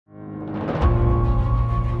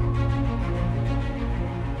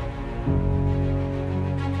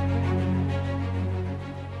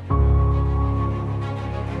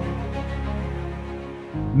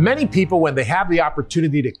Many people, when they have the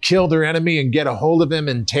opportunity to kill their enemy and get a hold of him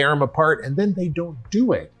and tear him apart, and then they don't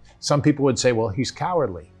do it, some people would say, well, he's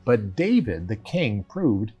cowardly. But David, the king,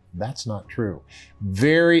 proved that's not true.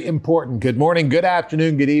 Very important. Good morning, good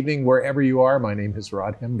afternoon, good evening, wherever you are. My name is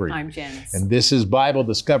Rod Hembry. I'm Janice. And this is Bible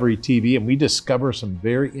Discovery TV, and we discover some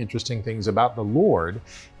very interesting things about the Lord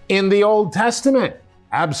in the Old Testament.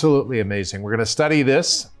 Absolutely amazing. We're going to study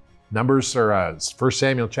this. Numbers or 1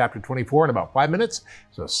 Samuel chapter 24 in about 5 minutes,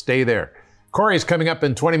 so stay there. Corey's coming up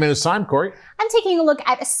in 20 minutes time. Corey? I'm taking a look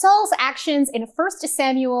at Saul's actions in 1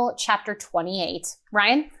 Samuel chapter 28.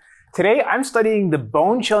 Ryan? Today, I'm studying the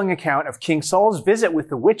bone-chilling account of King Saul's visit with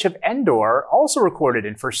the witch of Endor, also recorded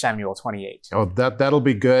in 1 Samuel 28. Oh, that'll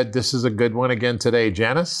be good. This is a good one again today.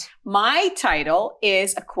 Janice? My title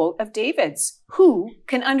is a quote of David's. Who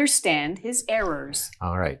can understand his errors?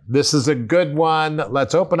 All right. This is a good one.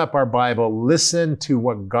 Let's open up our Bible. Listen to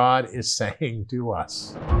what God is saying to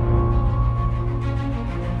us.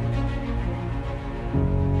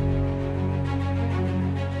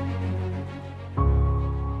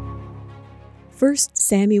 1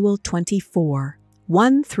 Samuel 24,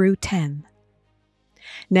 1 through 10.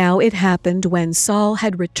 Now it happened when Saul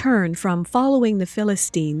had returned from following the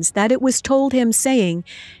Philistines that it was told him, saying,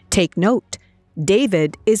 "Take note,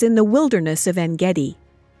 David is in the wilderness of En-gedi."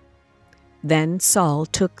 Then Saul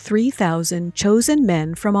took 3,000 chosen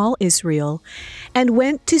men from all Israel and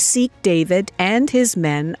went to seek David and his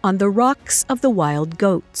men on the rocks of the wild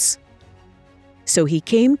goats. So he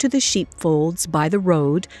came to the sheepfolds by the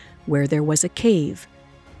road, where there was a cave,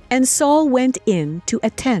 and Saul went in to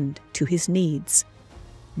attend to his needs.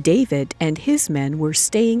 David and his men were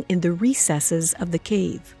staying in the recesses of the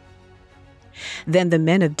cave. Then the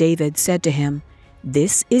men of David said to him,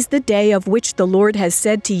 "This is the day of which the Lord has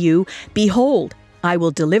said to you, Behold, I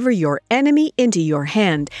will deliver your enemy into your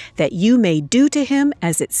hand, that you may do to him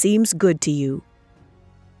as it seems good to you."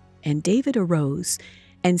 And David arose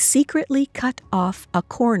and secretly cut off a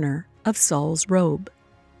corner of Saul's robe.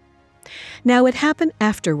 Now it happened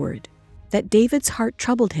afterward that David's heart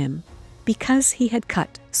troubled him because he had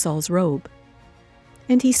cut Saul's robe.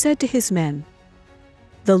 And he said to his men,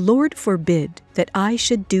 "The Lord forbid that I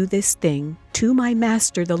should do this thing to my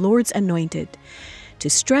master the Lord's anointed, to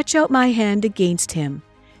stretch out my hand against him,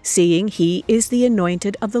 seeing he is the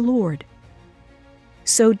anointed of the Lord."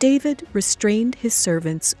 So David restrained his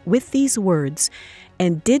servants with these words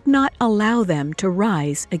and did not allow them to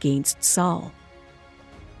rise against Saul.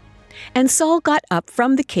 And Saul got up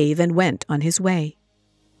from the cave and went on his way.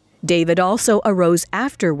 David also arose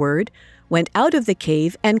afterward, went out of the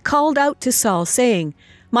cave, and called out to Saul, saying,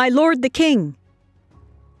 "My lord the king."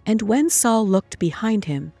 And when Saul looked behind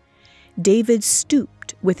him, David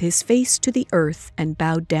stooped with his face to the earth and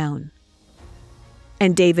bowed down.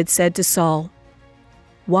 And David said to Saul,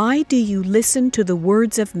 "Why do you listen to the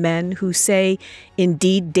words of men who say,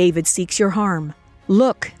 'Indeed, David seeks your harm'?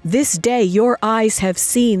 Look, this day your eyes have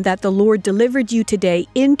seen that the Lord delivered you today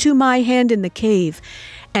into my hand in the cave,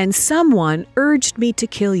 and someone urged me to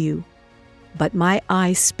kill you. But my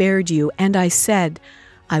eyes spared you, and I said,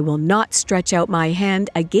 I will not stretch out my hand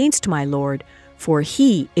against my Lord, for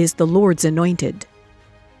he is the Lord's anointed."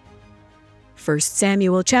 1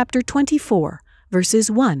 Samuel chapter 24, verses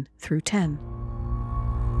 1 through 10.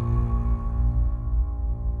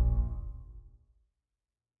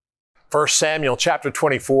 First Samuel chapter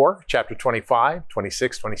 24, chapter 25,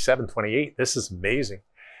 26, 27, 28. This is amazing.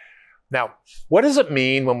 Now, what does it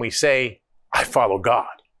mean when we say, I follow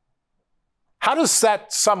God? How does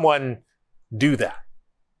that someone do that?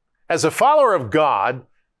 As a follower of God,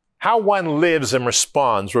 how one lives and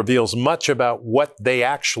responds reveals much about what they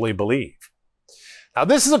actually believe. Now,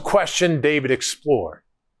 this is a question David explored.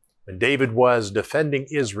 When David was defending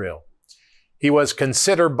Israel, he was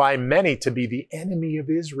considered by many to be the enemy of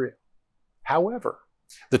Israel. However,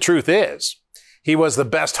 the truth is, he was the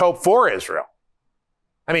best hope for Israel.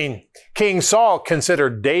 I mean, King Saul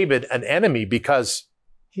considered David an enemy because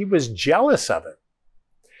he was jealous of him.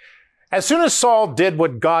 As soon as Saul did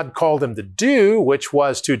what God called him to do, which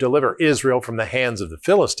was to deliver Israel from the hands of the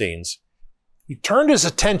Philistines, he turned his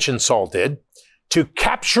attention, Saul did, to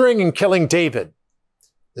capturing and killing David.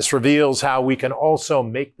 This reveals how we can also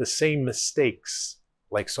make the same mistakes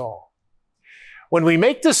like Saul. When we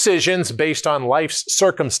make decisions based on life's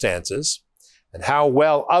circumstances and how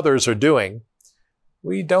well others are doing,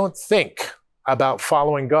 we don't think about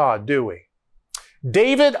following God, do we?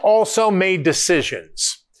 David also made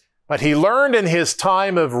decisions, but he learned in his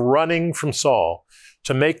time of running from Saul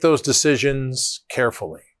to make those decisions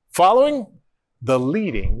carefully, following the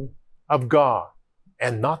leading of God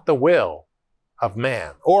and not the will of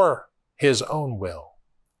man or his own will.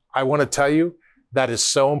 I want to tell you, that is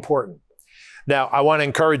so important. Now, I want to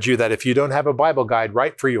encourage you that if you don't have a Bible guide,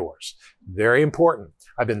 write for yours. Very important.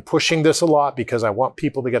 I've been pushing this a lot because I want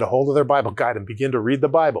people to get a hold of their Bible guide and begin to read the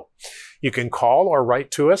Bible. You can call or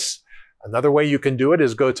write to us. Another way you can do it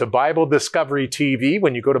is go to Bible Discovery TV.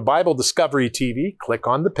 When you go to Bible Discovery TV, click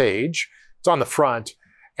on the page. It's on the front,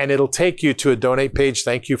 and it'll take you to a donate page.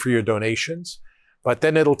 Thank you for your donations. But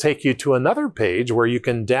then it'll take you to another page where you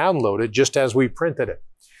can download it just as we printed it.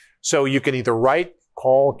 So you can either write,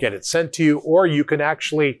 call, get it sent to you, or you can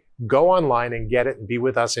actually go online and get it and be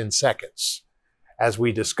with us in seconds as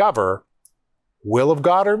we discover will of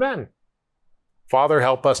God or men. Father,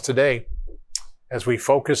 help us today as we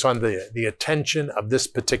focus on the attention of this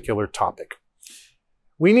particular topic.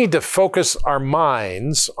 We need to focus our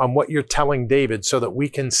minds on what you're telling David so that we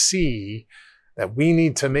can see that we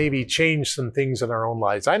need to maybe change some things in our own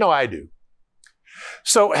lives. I know I do.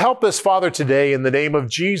 So help us, Father, today. In the name of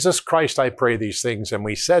Jesus Christ, I pray these things. And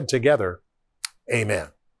we said together, amen.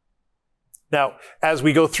 Now, as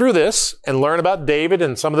we go through this and learn about David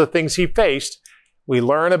and some of the things he faced, we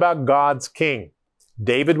learn about God's king.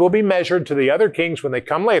 David will be measured to the other kings when they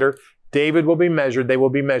come later. David will be measured. They will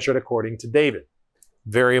be measured according to David.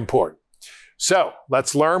 Very important. So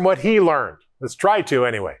let's learn what he learned. Let's try to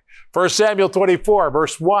anyway. 1 Samuel 24,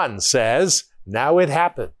 verse 1 says, "Now it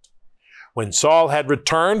happened, when Saul had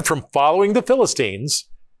returned from following the Philistines,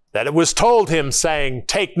 that it was told him, saying,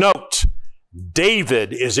 'Take note,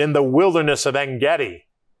 David is in the wilderness of En-gedi.'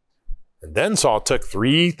 And then Saul took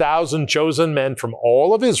 3,000 chosen men from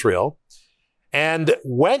all of Israel and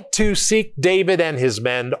went to seek David and his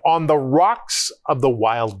men on the rocks of the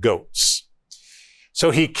wild goats.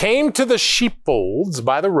 So he came to the sheepfolds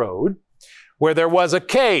by the road, where there was a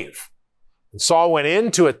cave. And Saul went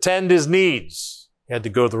in to attend his needs. He had to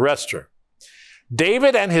go to the restroom.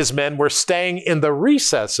 David and his men were staying in the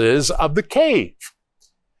recesses of the cave.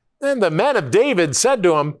 Then the men of David said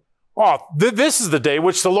to him, 'This is the day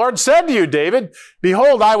which the Lord said to you, David,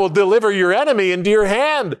 behold, I will deliver your enemy into your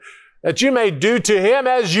hand, that you may do to him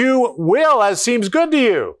as you will, as seems good to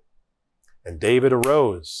you.' And David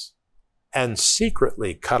arose and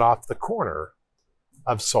secretly cut off the corner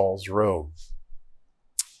of Saul's robe."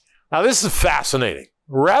 Now this is fascinating.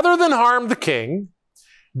 Rather than harm the king,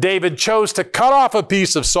 David chose to cut off a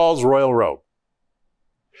piece of Saul's royal robe.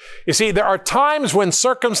 You see, there are times when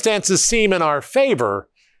circumstances seem in our favor,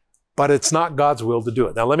 but it's not God's will to do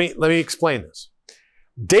it. Now let me explain this.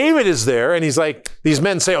 David is there and he's like, these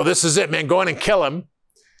men say, "Oh, this is it, man, go in and kill him."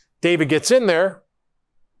 David gets in there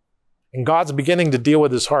and God's beginning to deal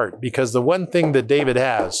with his heart, because the one thing that David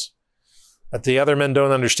has that the other men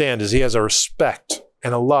don't understand is he has a respect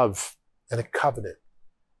and a love and a covenant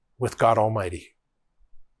with God Almighty.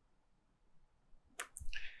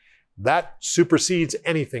 That supersedes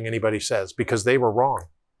anything anybody says, because they were wrong.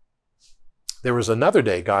 There was another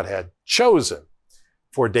day God had chosen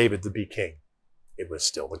for David to be king. It was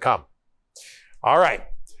still to come. All right,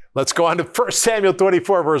 let's go on to 1 Samuel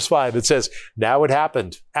 24, verse 5. It says, "Now it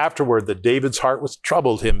happened afterward that David's heart was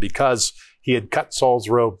troubled him because he had cut Saul's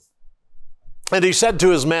robe. And he said to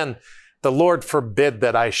his men, 'The Lord forbid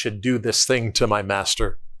that I should do this thing to my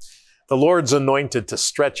master. The Lord's anointed to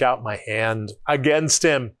stretch out my hand against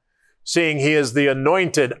him, seeing he is the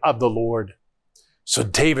anointed of the Lord.' So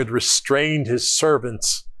David restrained his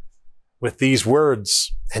servants with these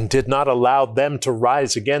words and did not allow them to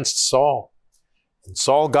rise against Saul. And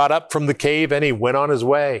Saul got up from the cave and he went on his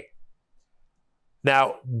way."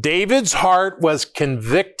 Now, David's heart was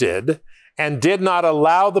convicted and did not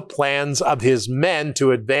allow the plans of his men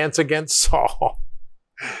to advance against Saul.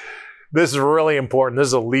 This is really important. This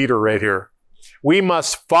is a leader right here. We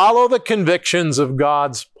must follow the convictions of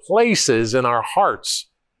God's places in our hearts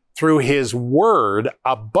through his word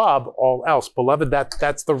above all else. Beloved,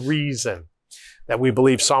 that's the reason that we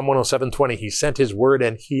believe Psalm 107:20, he sent his word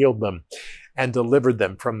and healed them and delivered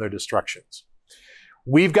them from their destructions.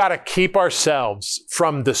 We've got to keep ourselves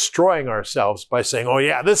from destroying ourselves by saying, "Oh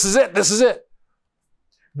yeah, this is it, this is it."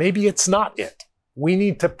 Maybe it's not it. We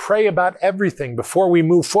need to pray about everything before we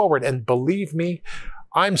move forward. And believe me,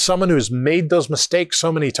 I'm someone who's made those mistakes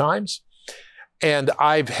so many times. And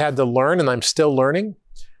I've had to learn, and I'm still learning,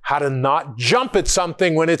 how to not jump at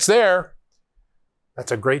something when it's there.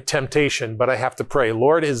 That's a great temptation, but I have to pray,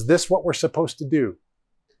 "Lord, is this what we're supposed to do?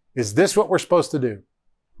 Is this what we're supposed to do?"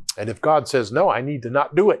 And if God says, "No, I need to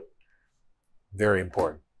not do it." Very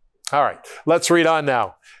important. All right, let's read on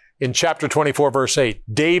now. In chapter 24, verse 8,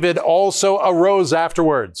 "David also arose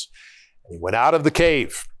afterwards, and he went out of the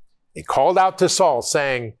cave. He called out to Saul,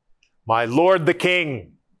 saying, 'My lord the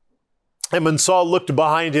king.' And when Saul looked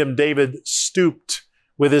behind him, David stooped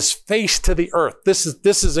with his face to the earth. This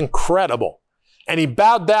is incredible. And he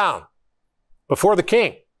bowed down before the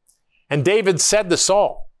king. And David said to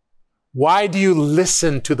Saul, "Why do you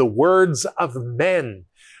listen to the words of men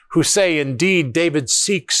who say, 'Indeed, David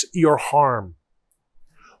seeks your harm'?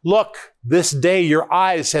 Look, this day your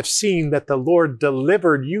eyes have seen that the Lord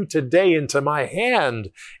delivered you today into my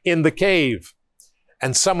hand in the cave,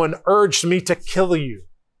 and someone urged me to kill you.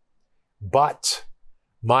 But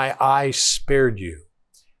my eye spared you,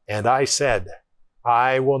 and I said,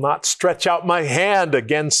 I will not stretch out my hand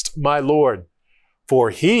against my Lord, for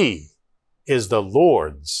he is the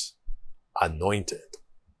Lord's anointed."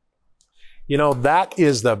 You know, that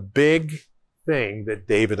is the big thing that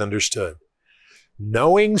David understood.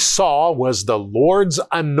 Knowing Saul was the Lord's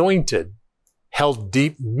anointed held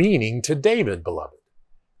deep meaning to David, beloved.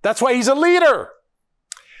 That's why he's a leader.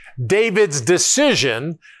 David's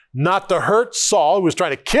decision not to hurt Saul, who was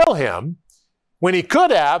trying to kill him, when he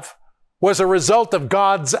could have, was a result of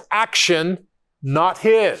God's action, not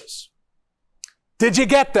his. Did you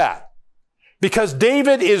get that? Because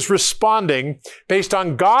David is responding based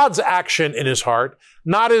on God's action in his heart,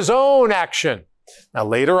 not his own action. Now,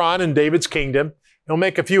 later on in David's kingdom, he'll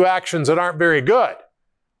make a few actions that aren't very good,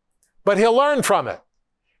 but he'll learn from it.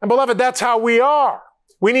 And beloved, that's how we are.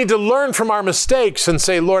 We need to learn from our mistakes and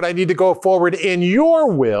say, Lord, I need to go forward in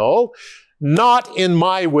your will, not in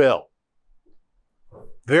my will.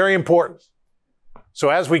 Very important. So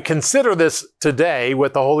as we consider this today,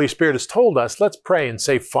 what the Holy Spirit has told us, let's pray and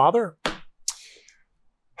say, Father,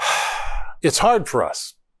 it's hard for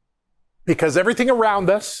us because everything around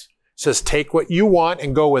us says, take what you want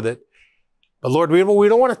and go with it. But Lord, we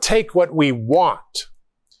don't want to take what we want.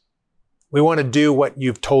 We want to do what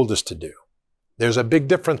you've told us to do. There's a big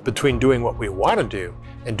difference between doing what we want to do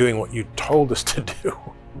and doing what you told us to do.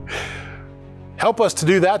 Help us to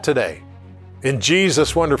do that today. In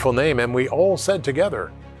Jesus' wonderful name. And we all said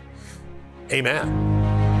together, amen.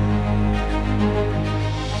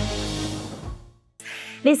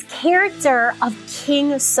 This character of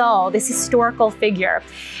King Saul, this historical figure.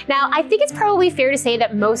 Now, I think it's probably fair to say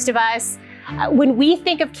that most of us, when we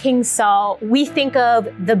think of King Saul, we think of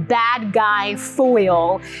the bad guy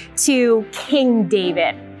foil to King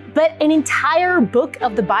David. But an entire book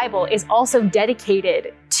of the Bible is also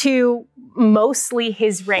dedicated to mostly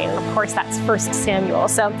his reign. And of course, that's 1 Samuel.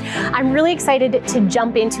 So I'm really excited to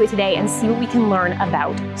jump into it today and see what we can learn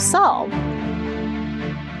about Saul.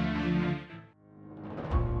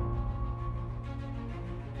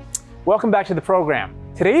 Welcome back to the program.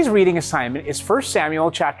 Today's reading assignment is 1 Samuel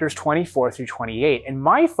chapters 24 through 28, and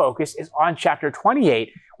my focus is on chapter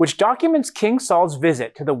 28, which documents King Saul's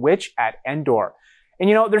visit to the witch at Endor. And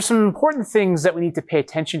you know, there's some important things that we need to pay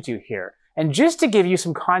attention to here. And just to give you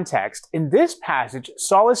some context, in this passage,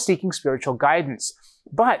 Saul is seeking spiritual guidance.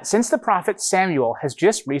 But since the prophet Samuel has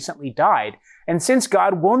just recently died, and since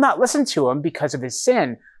God will not listen to him because of his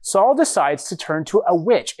sin, Saul decides to turn to a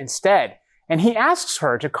witch instead. And he asks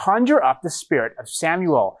her to conjure up the spirit of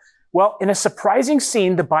Samuel. Well, in a surprising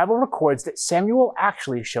scene, the Bible records that Samuel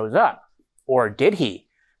actually shows up. Or did he?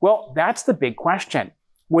 Well, that's the big question.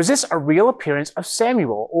 Was this a real appearance of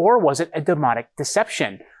Samuel, or was it a demonic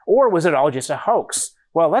deception? Or was it all just a hoax?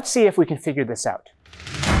 Well, let's see if we can figure this out.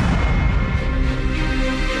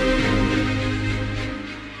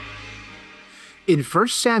 In 1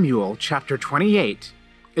 Samuel chapter 28,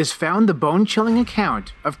 is found the bone-chilling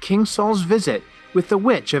account of King Saul's visit with the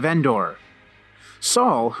witch of Endor.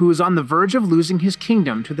 Saul, who is on the verge of losing his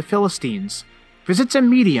kingdom to the Philistines, visits a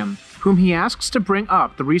medium whom he asks to bring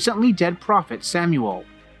up the recently dead prophet Samuel.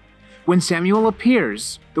 When Samuel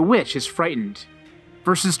appears, the witch is frightened.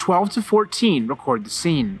 Verses 12 to 14 record the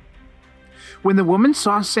scene. When the woman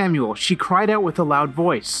saw Samuel, she cried out with a loud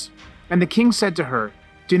voice. And the king said to her,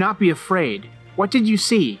 "Do not be afraid. What did you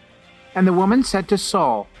see?" And the woman said to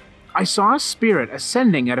Saul, "I saw a spirit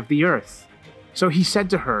ascending out of the earth." So he said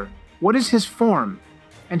to her, "What is his form?"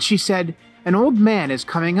 And she said, "An old man is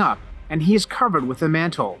coming up, and he is covered with a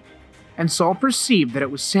mantle." And Saul perceived that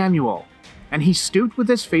it was Samuel, and he stooped with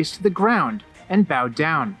his face to the ground and bowed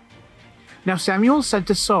down. Now Samuel said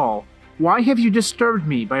to Saul, "Why have you disturbed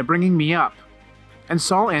me by bringing me up?" And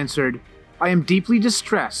Saul answered, "I am deeply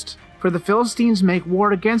distressed, for the Philistines make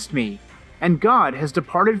war against me, and God has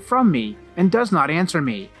departed from me and does not answer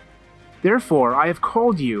me. Therefore I have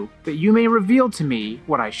called you, that you may reveal to me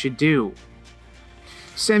what I should do."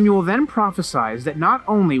 Samuel then prophesies that not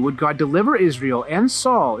only would God deliver Israel and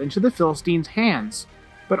Saul into the Philistines' hands,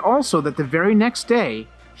 but also that the very next day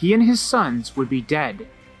he and his sons would be dead.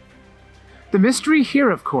 The mystery here,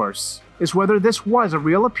 of course, is whether this was a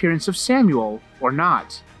real appearance of Samuel or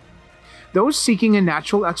not. Those seeking a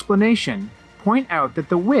natural explanation point out that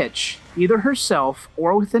the witch, either herself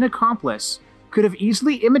or with an accomplice, could have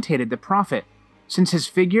easily imitated the prophet, since his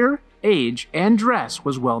figure, age, and dress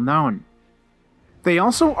was well known. They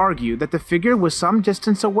also argue that the figure was some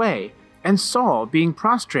distance away, and Saul, being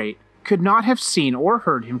prostrate, could not have seen or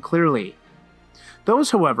heard him clearly.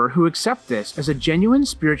 Those, however, who accept this as a genuine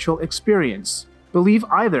spiritual experience believe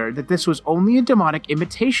either that this was only a demonic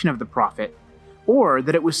imitation of the prophet, or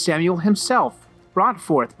that it was Samuel himself, brought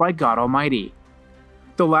forth by God Almighty.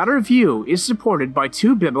 The latter view is supported by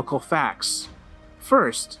two biblical facts.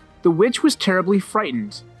 First, the witch was terribly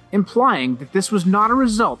frightened, implying that this was not a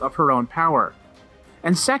result of her own power.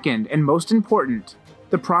 And second, and most important,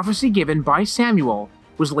 the prophecy given by Samuel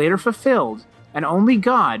was later fulfilled, and only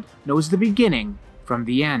God knows the beginning from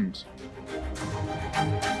the end.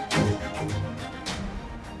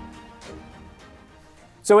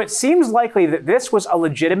 So it seems likely that this was a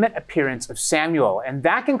legitimate appearance of Samuel, and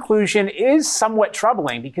that conclusion is somewhat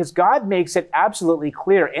troubling because God makes it absolutely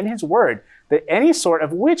clear in his word that any sort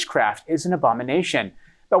of witchcraft is an abomination.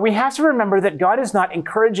 But we have to remember that God is not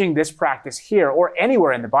encouraging this practice here or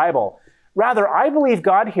anywhere in the Bible. Rather, I believe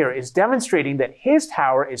God here is demonstrating that his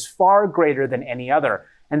power is far greater than any other,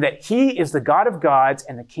 and that he is the God of gods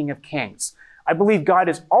and the King of kings. I believe God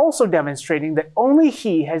is also demonstrating that only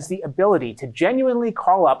he has the ability to genuinely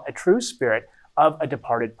call up a true spirit of a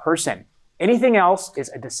departed person. Anything else is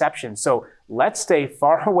a deception, so let's stay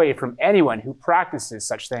far away from anyone who practices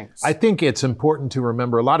such things. I think it's important to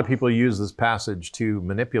remember a lot of people use this passage to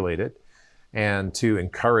manipulate it and to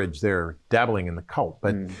encourage their dabbling in the cult.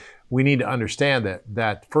 But we need to understand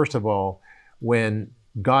that first of all, when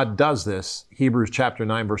God does this, Hebrews chapter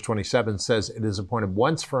 9, verse 27 says it is appointed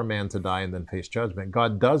once for a man to die and then face judgment.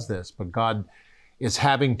 God does this, but God is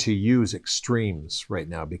having to use extremes right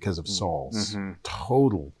now because of Saul's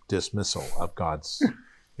total dismissal of God's,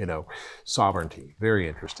 sovereignty. Very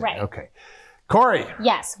interesting. Right. Okay. Corey.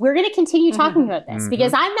 Yes, we're going to continue talking about this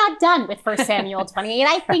because I'm not done with 1 Samuel 28.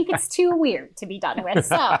 I think it's too weird to be done with.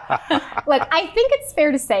 So, look, I think it's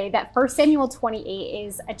fair to say that 1 Samuel 28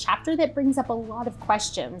 is a chapter that brings up a lot of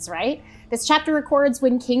questions, right? This chapter records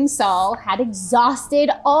when King Saul had exhausted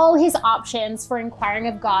all his options for inquiring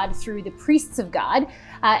of God through the priests of God.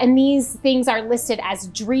 And these things are listed as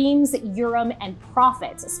dreams, Urim, and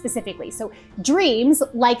prophets specifically. So dreams,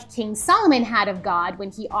 like King Solomon had of God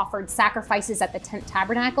when he offered sacrifices at the tent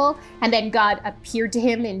tabernacle, and then God appeared to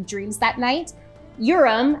him in dreams that night.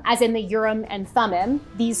 Urim, as in the Urim and Thummim,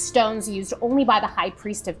 these stones used only by the high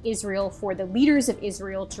priest of Israel for the leaders of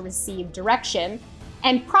Israel to receive direction.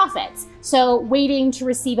 And prophets, so waiting to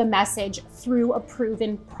receive a message through a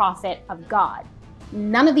proven prophet of God.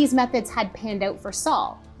 None of these methods had panned out for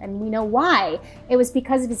Saul, and we know why. It was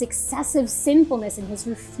because of his excessive sinfulness and his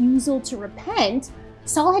refusal to repent.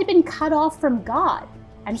 Saul had been cut off from God,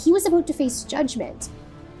 and he was about to face judgment.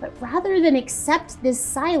 But rather than accept this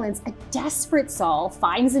silence, a desperate Saul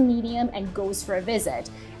finds a medium and goes for a visit.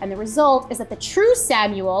 And the result is that the true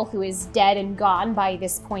Samuel, who is dead and gone by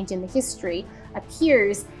this point in the history,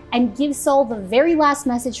 appears and gives Saul the very last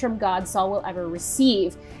message from God Saul will ever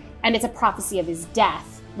receive. And it's a prophecy of his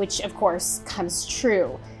death, which of course comes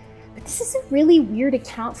true. But this is a really weird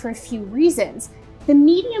account for a few reasons. The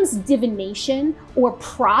medium's divination or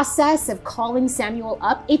process of calling Samuel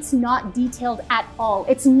up, it's not detailed at all.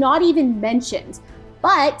 It's not even mentioned,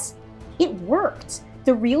 but it worked.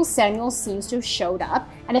 The real Samuel seems to have showed up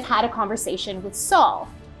and have had a conversation with Saul.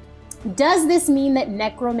 Does this mean that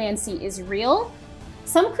necromancy is real?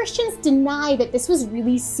 Some Christians deny that this was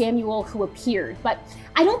really Samuel who appeared, but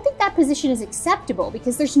I don't think that position is acceptable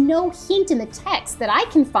because there's no hint in the text that I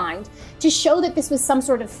can find to show that this was some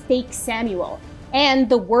sort of fake Samuel. And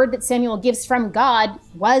the word that Samuel gives from God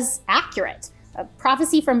was accurate. A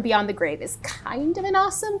prophecy from beyond the grave is kind of an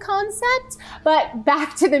awesome concept, but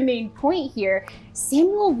back to the main point here,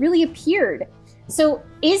 Samuel really appeared. So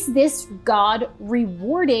is this God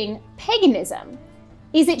rewarding paganism?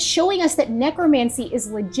 Is it showing us that necromancy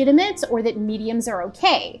is legitimate or that mediums are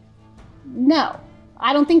okay? No,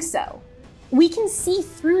 I don't think so. We can see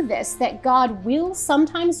through this that God will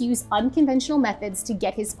sometimes use unconventional methods to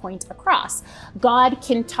get his point across. God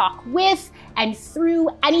can talk with and through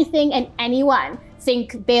anything and anyone.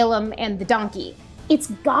 Think Balaam and the donkey. It's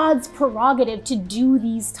God's prerogative to do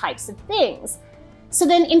these types of things. So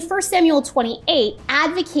then in 1 Samuel 28,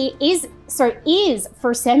 is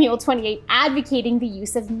 1 Samuel 28 advocating the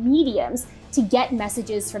use of mediums to get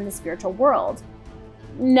messages from the spiritual world?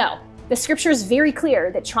 No. The scripture is very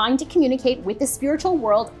clear that trying to communicate with the spiritual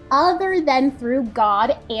world other than through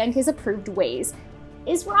God and his approved ways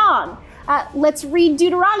is wrong. Let's read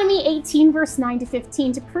Deuteronomy 18, verse 9 to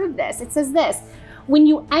 15 to prove this. It says this: when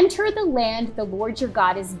you enter the land the Lord your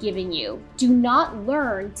God is giving you, do not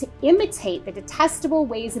learn to imitate the detestable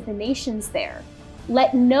ways of the nations there.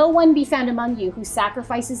 Let no one be found among you who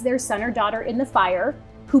sacrifices their son or daughter in the fire,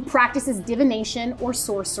 who practices divination or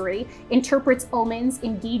sorcery, interprets omens,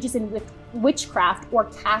 engages in witchcraft, or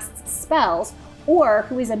casts spells, or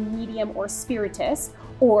who is a medium or spiritist,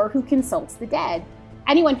 or who consults the dead.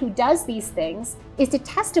 Anyone who does these things is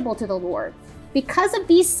detestable to the Lord. Because of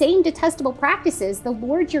these same detestable practices, the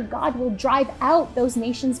Lord your God will drive out those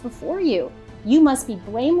nations before you. You must be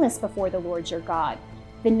blameless before the Lord your God.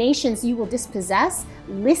 The nations you will dispossess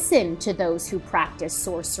listen to those who practice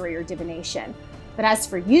sorcery or divination. But as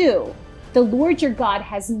for you, the Lord your God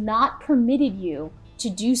has not permitted you to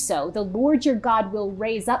do so. The Lord your God will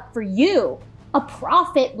raise up for you a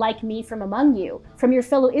prophet like me from among you, from your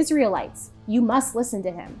fellow Israelites. You must listen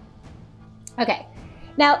to him. Okay,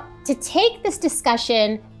 now to take this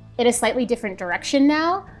discussion in a slightly different direction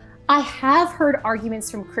now, I have heard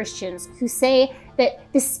arguments from Christians who say that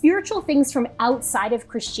the spiritual things from outside of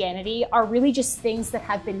Christianity are really just things that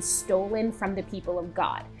have been stolen from the people of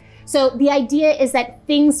God. So the idea is that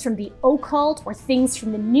things from the occult or things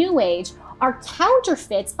from the New Age are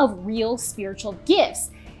counterfeits of real spiritual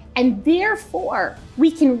gifts. And therefore,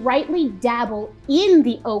 we can rightly dabble in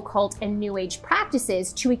the occult and New Age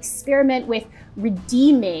practices to experiment with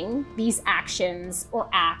redeeming these actions or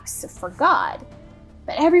acts for God.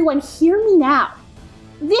 But everyone, hear me now.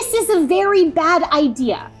 This is a very bad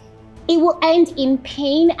idea. It will end in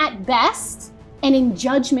pain at best and in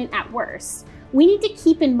judgment at worst. We need to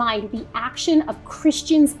keep in mind the action of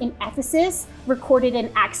Christians in Ephesus recorded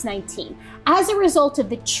in Acts 19. As a result of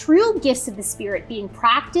the true gifts of the Spirit being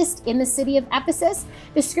practiced in the city of Ephesus,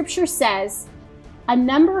 the scripture says, a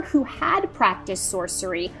number who had practiced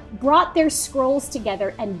sorcery brought their scrolls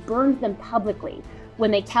together and burned them publicly. When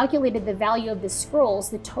they calculated the value of the scrolls,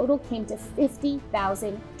 the total came to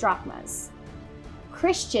 50,000 drachmas.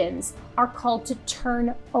 Christians are called to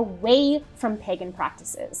turn away from pagan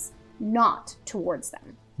practices, not towards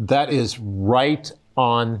them. That is right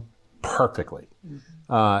on perfectly.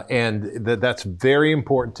 And that's very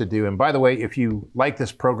important to do. And by the way, if you like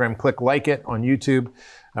this program, click like it on YouTube.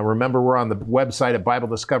 Remember, we're on the website at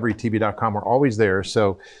BibleDiscoveryTV.com. We're always there.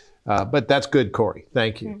 So, but that's good, Corey.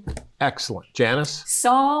 Thank you. Excellent. Janice?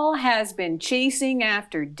 Saul has been chasing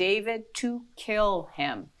after David to kill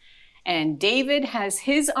him. And David has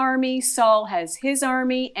his army, Saul has his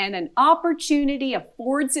army, and an opportunity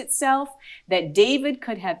affords itself that David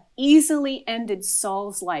could have easily ended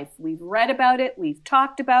Saul's life. We've read about it, we've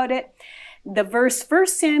talked about it. The verse, 1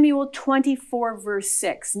 Samuel 24, verse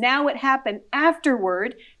 6. Now it happened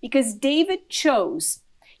afterward because David chose.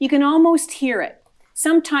 You can almost hear it.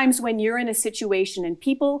 Sometimes when you're in a situation and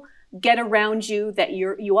people get around you that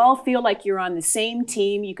you all feel like you're on the same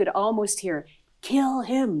team, you could almost hear, kill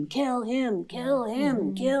him, kill him, kill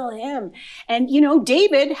him, kill him. And, you know,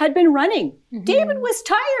 David had been running. David was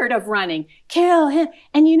tired of running. Kill him.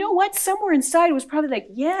 And you know what? Somewhere inside was probably like,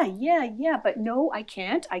 yeah, but no, I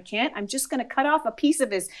can't. I'm just going to cut off a piece of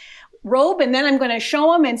his robe and then I'm going to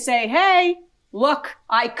show him and say, hey, look,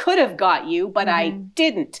 I could have got you, but I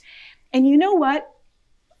didn't. And you know what?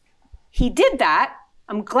 He did that.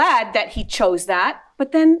 I'm glad that he chose that.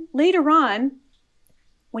 But then later on,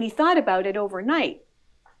 when he thought about it overnight,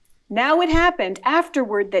 now it happened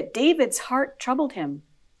afterward that David's heart troubled him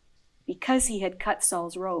because he had cut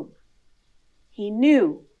Saul's robe. He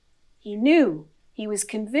knew, he was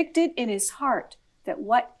convicted in his heart that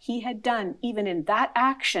what he had done, even in that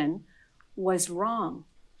action, was wrong.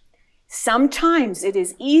 Sometimes it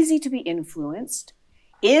is easy to be influenced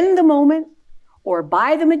in the moment or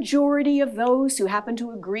by the majority of those who happen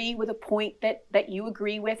to agree with a point that you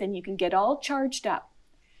agree with, and you can get all charged up.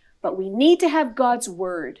 But we need to have God's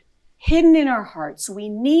word hidden in our hearts. We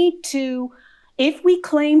need to, if we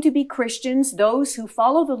claim to be Christians, those who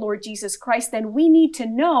follow the Lord Jesus Christ, then we need to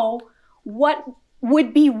know what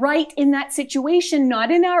would be right in that situation, not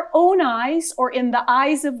in our own eyes or in the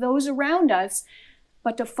eyes of those around us,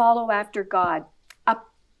 but to follow after God. A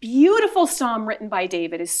beautiful psalm written by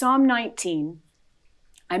David is Psalm 19.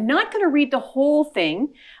 I'm not going to read the whole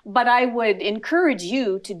thing, but I would encourage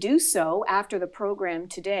you to do so after the program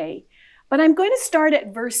today. But I'm going to start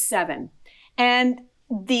at verse 7. And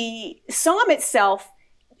the psalm itself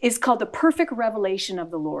is called the perfect revelation of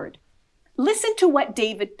the Lord. Listen to what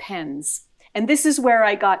David pens. And this is where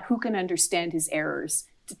I got Who Can Understand His Errors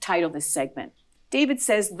to title this segment. David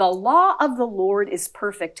says, the law of the Lord is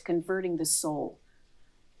perfect, converting the soul.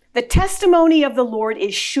 The testimony of the Lord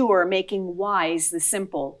is sure, making wise the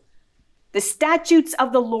simple. The statutes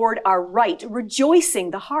of the Lord are right,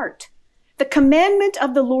 rejoicing the heart. The commandment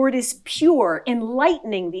of the Lord is pure,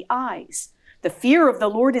 enlightening the eyes. The fear of the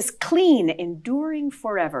Lord is clean, enduring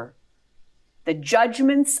forever. The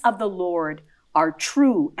judgments of the Lord are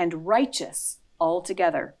true and righteous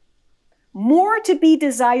altogether. More to be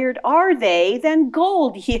desired are they than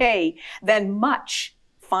gold, yea, than much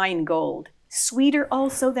fine gold, sweeter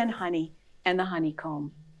also than honey and the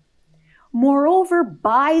honeycomb. Moreover,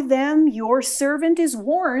 by them your servant is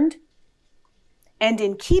warned, and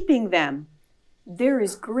in keeping them there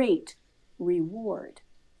is great reward.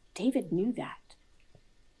 David knew that.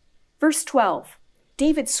 Verse 12,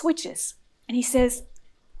 David switches and he says,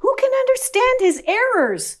 who can understand his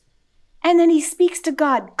errors? And then he speaks to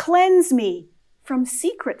God, cleanse me from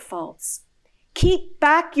secret faults. Keep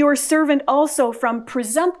back your servant also from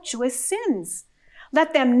presumptuous sins.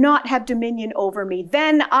 Let them not have dominion over me.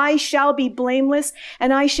 Then I shall be blameless,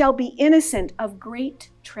 and I shall be innocent of great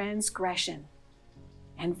transgression.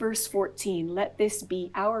 And verse 14, let this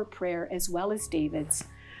be our prayer as well as David's.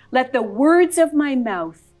 Let the words of my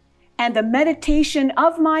mouth and the meditation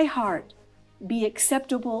of my heart be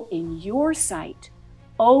acceptable in your sight,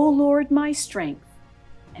 O Lord, my strength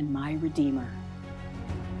and my Redeemer.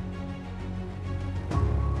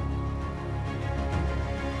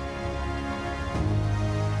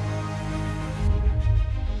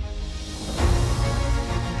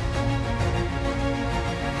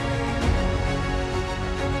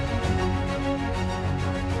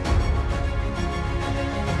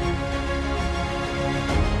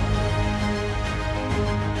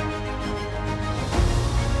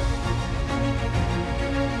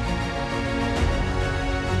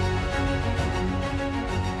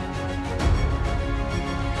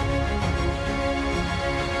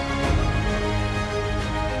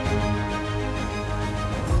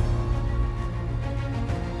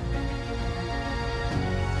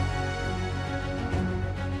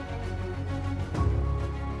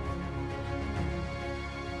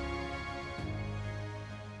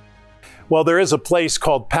 Well, there is a place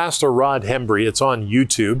called Pastor Rod Hembry. It's on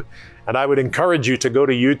YouTube. And I would encourage you to go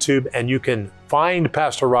to YouTube and you can find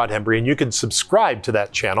Pastor Rod Hembry and you can subscribe to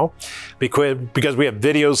that channel because we have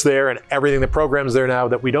videos there and everything, the programs there now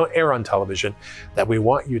that we don't air on television that we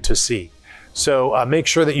want you to see. So make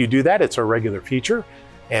sure that you do that. It's a regular feature.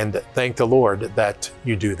 And thank the Lord that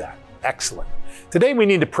you do that. Excellent. Today we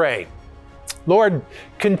need to pray. Lord,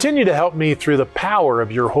 continue to help me through the power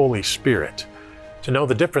of your Holy Spirit to know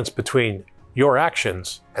the difference between your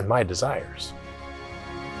actions and my desires.